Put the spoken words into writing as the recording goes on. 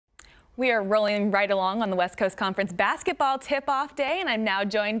We are rolling right along on the West Coast Conference basketball tip-off day, and I'm now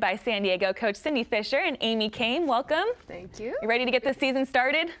joined by San Diego coach Cindy Fisher and Amy Kane. Welcome. Thank you. You ready to get this season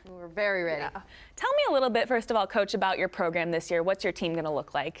started? We're very ready. Yeah. Tell me a little bit, first of all, Coach, about your program this year. What's your team going to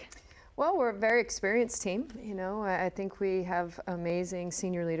look like? Well, we're a very experienced team. You know, I think we have amazing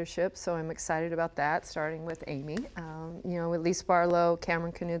senior leadership, so I'm excited about that, starting with Amy. You know, with Lise Barlow,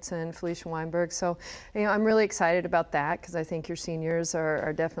 Cameron Knudsen, Felicia Weinberg. So, you know, I'm really excited about that because I think your seniors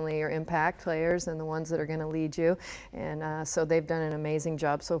are definitely your impact players and the ones that are going to lead you. And so they've done an amazing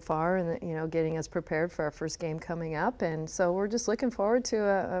job so far and, you know, getting us prepared for our first game coming up. And so we're just looking forward to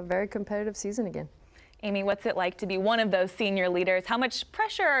a very competitive season again. Amy, what's it like to be one of those senior leaders? How much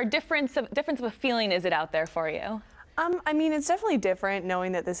pressure or difference of a feeling is it out there for you? I mean, it's definitely different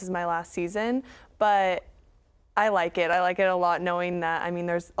knowing that this is my last season, but I like it. I like it a lot knowing that, I mean,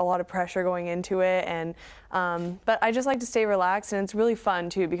 there's a lot of pressure going into it, and but I just like to stay relaxed, and it's really fun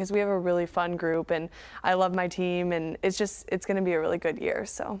too because we have a really fun group, and I love my team, and it's going to be a really good year.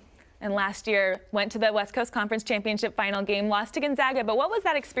 So. And last year went to the West Coast Conference Championship final game, lost to Gonzaga. But what was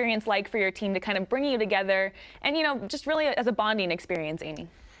that experience like for your team to kind of bring you together and, you know, just really as a bonding experience, Amy?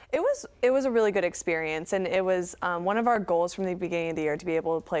 It was a really good experience, and it was one of our goals from the beginning of the year to be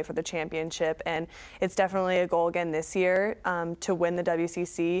able to play for the championship, and it's definitely a goal again this year to win the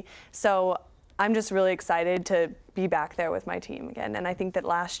WCC. So I'm just really excited to be back there with my team again, and I think that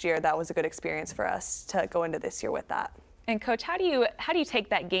last year that was a good experience for us to go into this year with that. And Coach, how do you take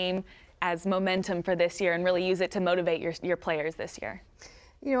that game as momentum for this year and really use it to motivate your players this year?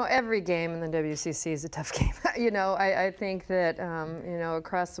 You know, every game in the WCC is a tough game. You know, I think that, you know,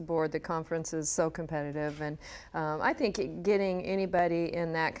 across the board, the conference is so competitive. And I think getting anybody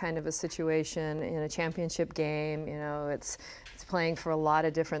in that kind of a situation in a championship game, you know, it's playing for a lot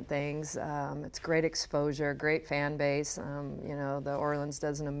of different things. It's great exposure, great fan base. You know, the Orleans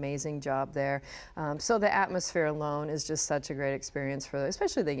does an amazing job there. So the atmosphere alone is just such a great experience for,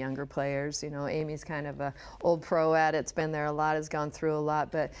 especially the younger players. You know, Amy's kind of an old pro at it. It's been there a lot, has gone through a lot.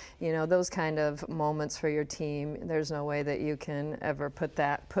 But, you know, those kind of moments for your team, there's no way that you can ever put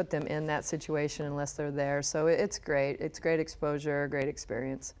them in that situation unless they're there. So it's great. It's great exposure, great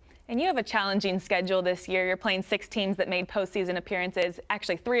experience. And you have a challenging schedule this year. You're playing 6 teams that made postseason appearances.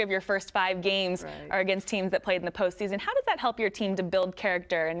 Actually, 3 of your first 5 games are against teams that played in the postseason. How does that help your team to build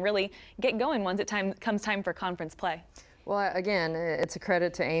character and really get going once comes time for conference play? Well, again, it's a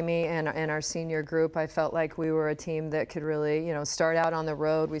credit to Amy and our senior group. I felt like we were a team that could really, you know, start out on the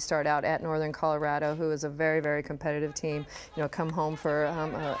road. We start out at Northern Colorado, who is a very, very competitive team. You know, come home for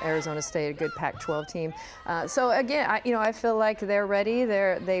Arizona State, a good Pac-12 team. So again, you know, I feel like they're ready.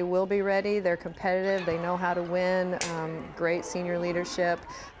 They will be ready. They're competitive. They know how to win. Great senior leadership,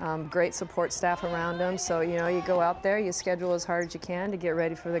 great support staff around them. So, you know, you go out there, you schedule as hard as you can to get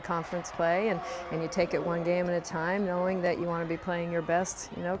ready for the conference play, and you take it one game at a time, knowing that you want to be playing your best,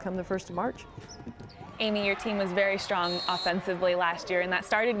 you know, come the 1st of March. Amy, your team was very strong offensively last year, and that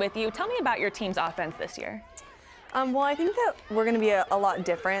started with you. Tell me about your team's offense this year. Well, I think that we're going to be a lot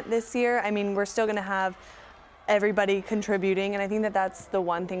different this year. I mean, we're still going to have everybody contributing, and I think that that's the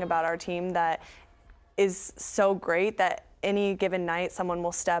one thing about our team that is so great, that any given night someone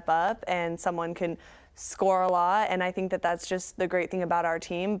will step up and someone can score a lot, and I think that that's just the great thing about our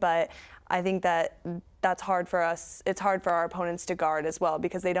team. But I think that that's hard for us. It's hard for our opponents to guard as well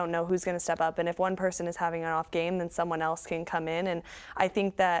because they don't know who's going to step up. And if one person is having an off game, then someone else can come in. And I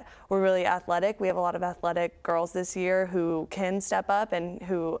think that we're really athletic. We have a lot of athletic girls this year who can step up and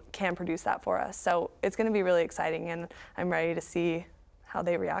who can produce that for us. So it's going to be really exciting, and I'm ready to see how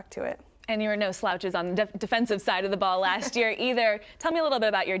they react to it. And you were no slouches on the defensive side of the ball last year either. Tell me a little bit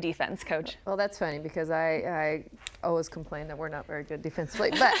about your defense, Coach. Well, that's funny because I always complain that we're not very good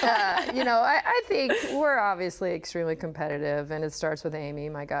defensively. But, you know, I think we're obviously extremely competitive, and it starts with Amy.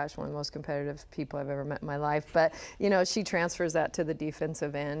 My gosh, one of the most competitive people I've ever met in my life. But, you know, she transfers that to the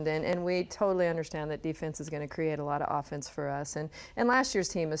defensive end, and we totally understand that defense is going to create a lot of offense for us. And last year's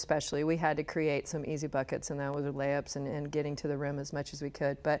team especially, we had to create some easy buckets, and that was layups and getting to the rim as much as we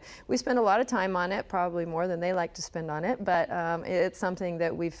could. But we spent a lot of time on it, probably more than they like to spend on it, but it's something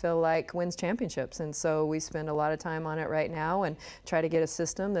that we feel like wins championships, and so we spend a lot of time on it right now and try to get a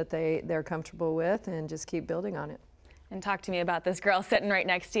system that they're comfortable with and just keep building on it. And talk to me about this girl sitting right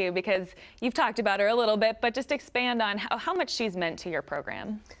next to you, because you've talked about her a little bit, but just expand on how much she's meant to your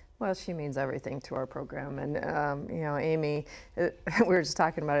program. Well, she means everything to our program. And, you know, Amy, we were just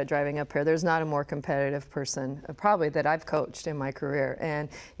talking about it driving up here. There's not a more competitive person probably that I've coached in my career. And,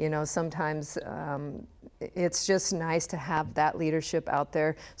 you know, sometimes it's just nice to have that leadership out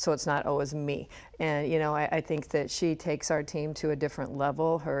there, so it's not always me. And you know, I think that she takes our team to a different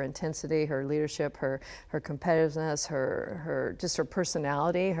level. Her intensity, her leadership, her competitiveness, her just her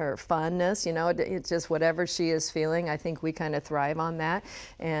personality, her funness. You know, it's just whatever she is feeling. I think we kind of thrive on that.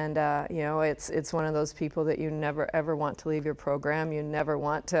 And you know, it's one of those people that you never ever want to leave your program. You never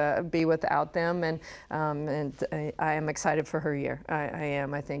want to be without them. And I am excited for her year. I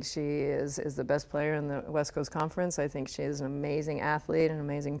am. I think she is the best player in the West Coast Conference. I think she is an amazing athlete, an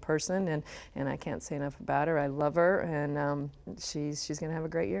amazing person, and I can't say enough about her. I love her, and she's going to have a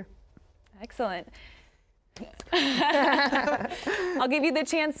great year. Excellent. I'll give you the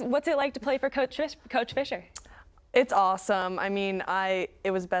chance. What's it like to play for Coach Fisher? It's awesome. I mean,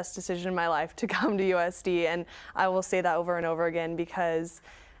 it was the best decision in my life to come to USD, and I will say that over and over again, because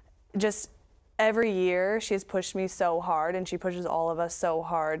just every year she has pushed me so hard, and she pushes all of us so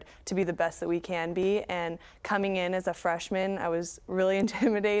hard to be the best that we can be. And coming in as a freshman, I was really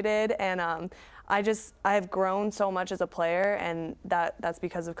intimidated, and I have grown so much as a player, and that's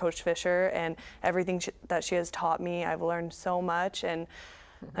because of Coach Fisher and everything that she has taught me. I've learned so much, and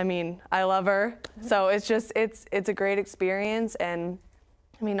I mean, I love her. So it's a great experience. And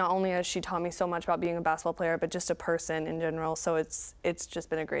I mean, not only has she taught me so much about being a basketball player, but just a person in general. So it's just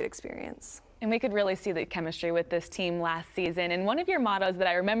been a great experience. And we could really see the chemistry with this team last season. And one of your mottos that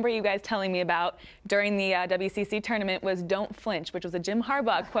I remember you guys telling me about during the WCC tournament was "Don't flinch," which was a Jim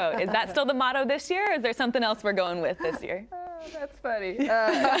Harbaugh quote. Is that still the motto this year, or is there something else we're going with this year? Oh, that's funny.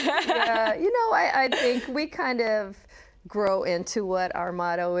 Yeah, you know, I think we kind of grow into what our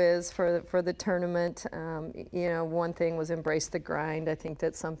motto is for the tournament. You know, one thing was embrace the grind. I think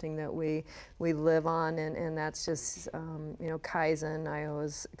that's something that we live on, and that's just you know, Kaizen. I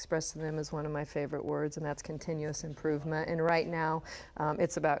always express to them as one of my favorite words, and that's continuous improvement. And right now,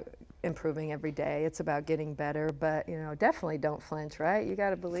 it's about improving every day. It's about getting better, but you know, definitely don't flinch. Right? You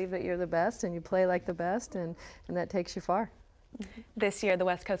got to believe that you're the best, and you play like the best, and that takes you far. This year, the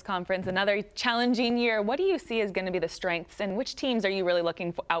West Coast Conference, another challenging year. What do you see is going to be the strengths, and which teams are you really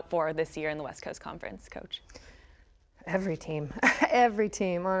looking out for this year in the West Coast Conference, Coach? Every team, every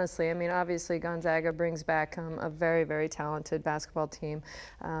team, honestly. I mean, obviously Gonzaga brings back a very, very talented basketball team.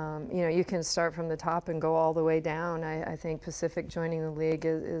 You know, you can start from the top and go all the way down. I think Pacific joining the league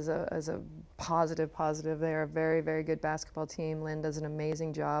is a positive. They're a very, very good basketball team. Lynn does an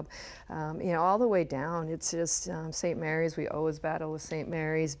amazing job. You know, all the way down, it's just St. Mary's. We always battle with St.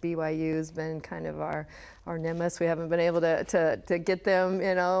 Mary's. BYU's been kind of our nemesis. We haven't been able to get them,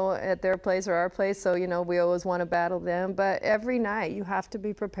 you know, at their place or our place. So, you know, we always want to battle them. But every night you have to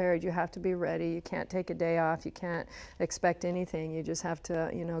be prepared. You have to be ready. You can't take a day off. You can't expect anything. You just have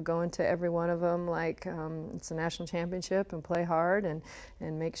to, you know, go into every one of them like it's a national championship and play hard and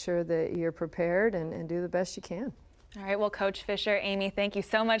make sure that you're prepared and do the best you can. All right, well, Coach Fisher, Amy, thank you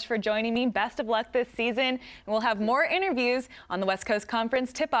so much for joining me. Best of luck this season. And we'll have more interviews on the West Coast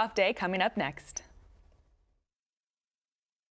Conference tip-off day coming up next.